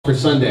For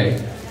Sunday.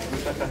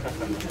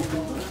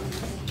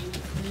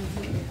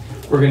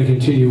 We're going to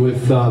continue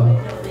with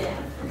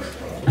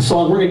a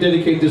song. We're going to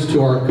dedicate this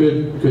to our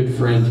good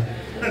friend,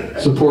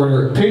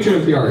 supporter, patron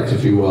of the arts,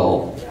 if you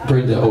will,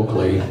 Brenda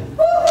Oakley.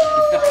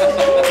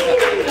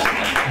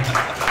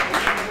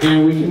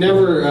 And we can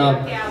never...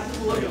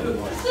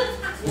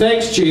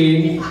 thanks,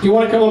 Gene. Do you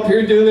want to come up here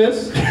and do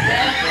this?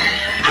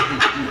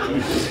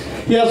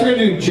 Yes, we're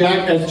going to do,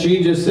 as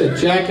Gene just said,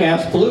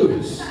 Jackass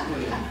Blues.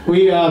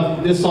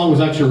 This song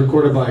was actually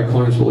recorded by a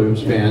Clarence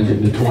Williams band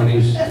in the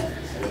 20s.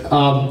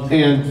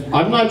 And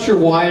I'm not sure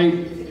why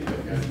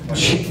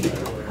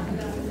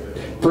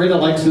Brenda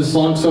likes this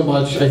song so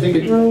much. I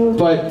think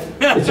but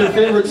it's her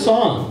favorite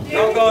song.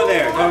 Don't go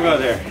there, don't go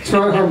there. It's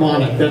for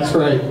harmonic, that's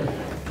right.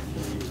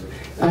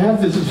 I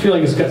have this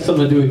feeling it's got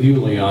something to do with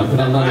you, Leon, but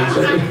I'm not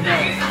exactly.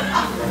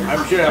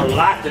 I'm sure a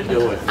lot to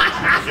do with it.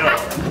 Sure.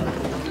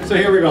 So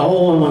here we go,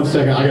 hold on one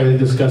second. I gotta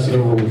discuss it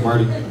over with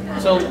Marty.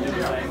 So,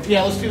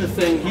 yeah, let's do the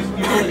thing. You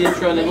do the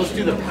intro, and then let's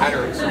do the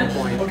pattern at some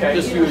point. Okay.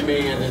 Just you and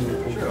me, and then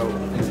we'll go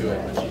into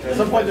it. At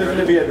some point, there's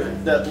going to be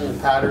that little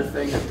pattern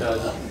thing that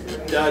does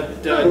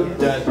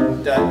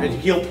and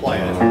he'll play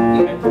it.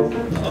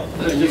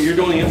 You're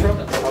doing the intro?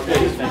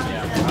 Okay.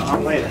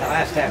 I'm playing the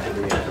last half of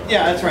the intro.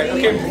 Yeah, that's right.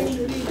 Okay.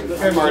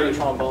 Okay, Marty,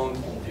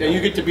 trombone. Yeah, you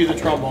get to be the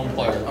trombone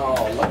player.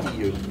 Oh, lucky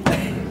you.